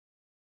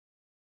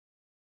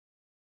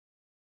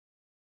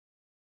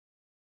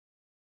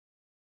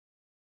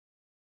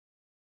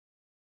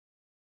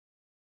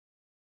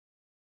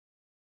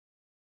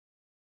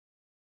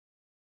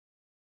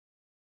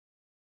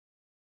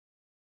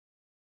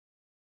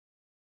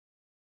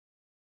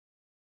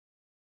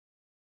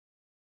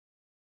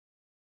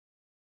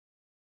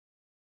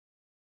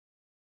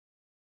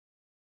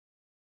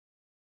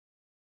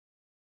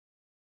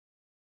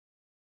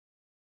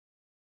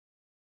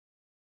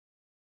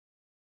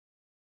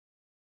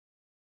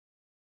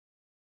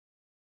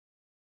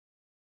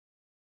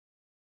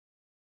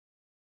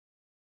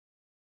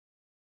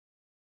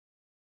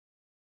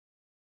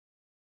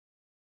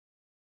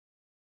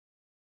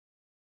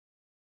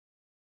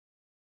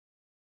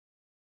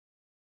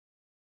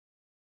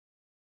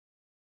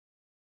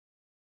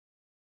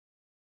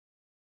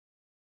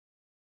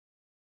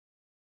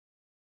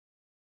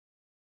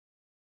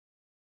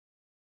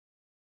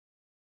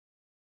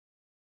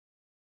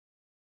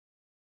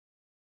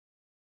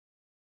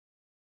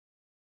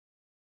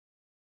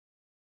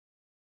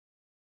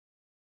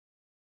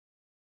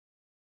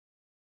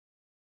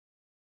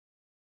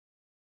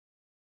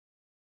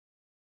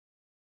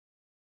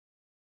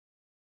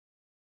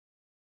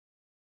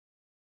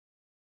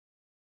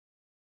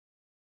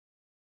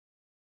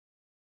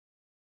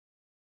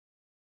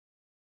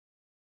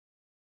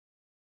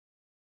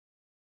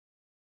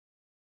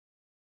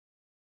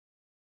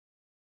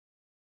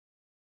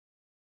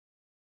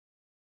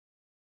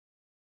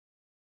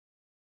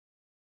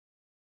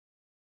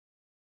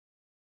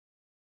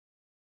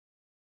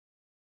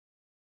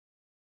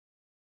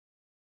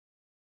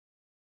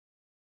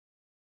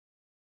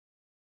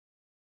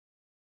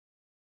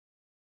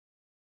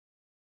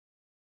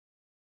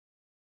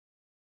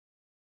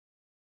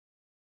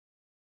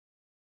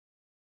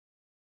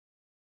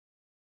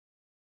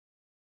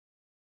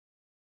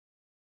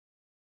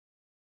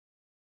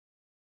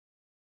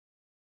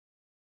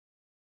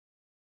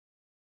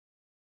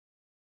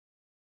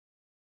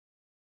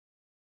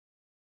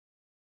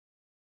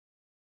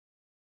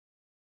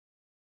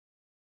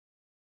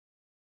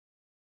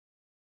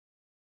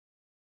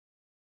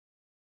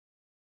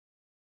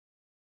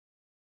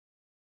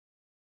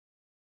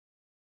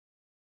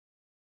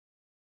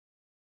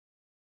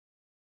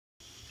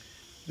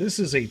This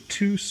is a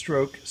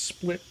two-stroke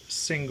split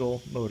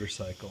single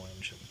motorcycle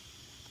engine.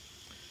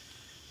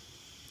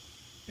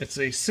 It's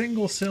a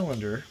single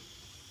cylinder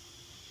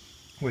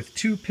with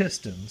two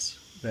pistons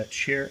that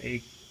share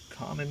a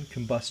common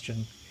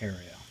combustion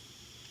area.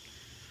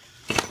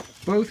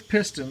 Both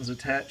pistons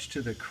attach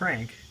to the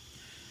crank,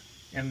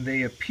 and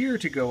they appear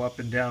to go up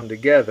and down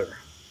together,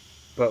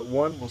 but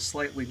one will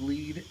slightly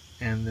lead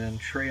and then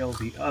trail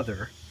the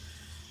other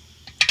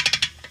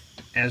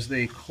as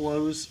they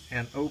close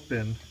and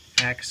open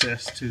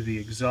access to the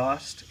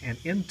exhaust and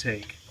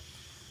intake,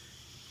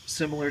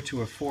 similar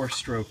to a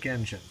four-stroke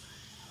engine.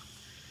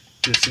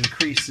 This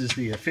increases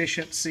the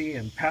efficiency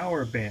and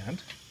power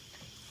band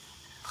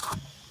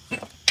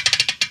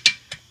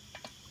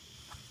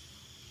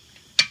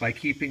by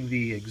keeping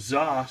the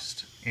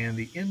exhaust and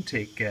the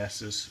intake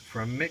gases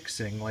from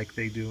mixing like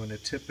they do in a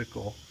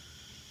typical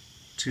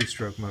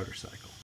two-stroke motorcycle.